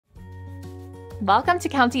Welcome to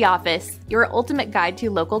County Office, your ultimate guide to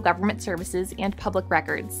local government services and public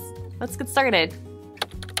records. Let's get started.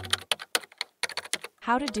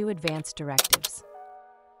 How to do advance directives.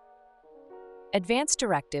 Advance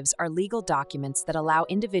directives are legal documents that allow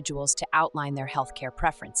individuals to outline their healthcare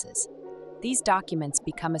preferences. These documents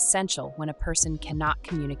become essential when a person cannot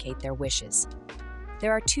communicate their wishes.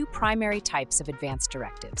 There are two primary types of advance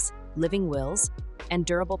directives: living wills and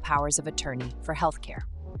durable powers of attorney for healthcare.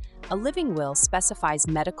 A living will specifies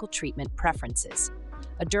medical treatment preferences.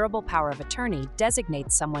 A durable power of attorney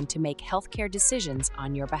designates someone to make healthcare decisions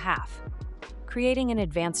on your behalf. Creating an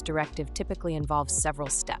advance directive typically involves several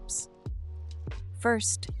steps.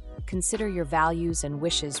 First, consider your values and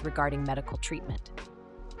wishes regarding medical treatment.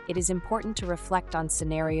 It is important to reflect on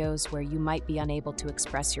scenarios where you might be unable to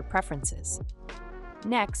express your preferences.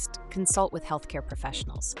 Next, consult with healthcare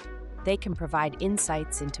professionals. They can provide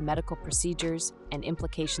insights into medical procedures and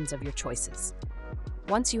implications of your choices.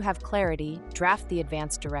 Once you have clarity, draft the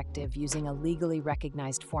advance directive using a legally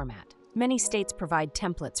recognized format. Many states provide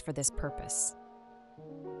templates for this purpose.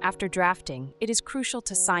 After drafting, it is crucial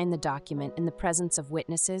to sign the document in the presence of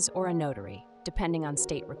witnesses or a notary, depending on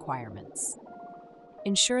state requirements.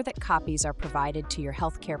 Ensure that copies are provided to your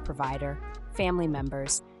healthcare provider, family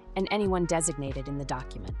members, and anyone designated in the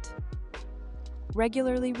document.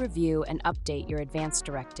 Regularly review and update your advance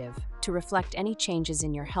directive to reflect any changes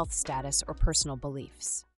in your health status or personal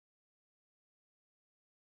beliefs.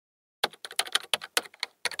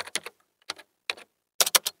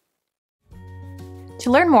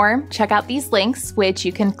 To learn more, check out these links, which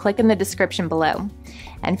you can click in the description below.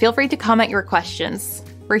 And feel free to comment your questions.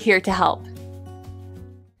 We're here to help.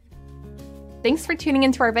 Thanks for tuning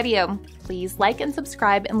into our video. Please like and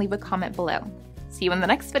subscribe and leave a comment below. See you in the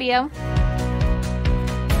next video.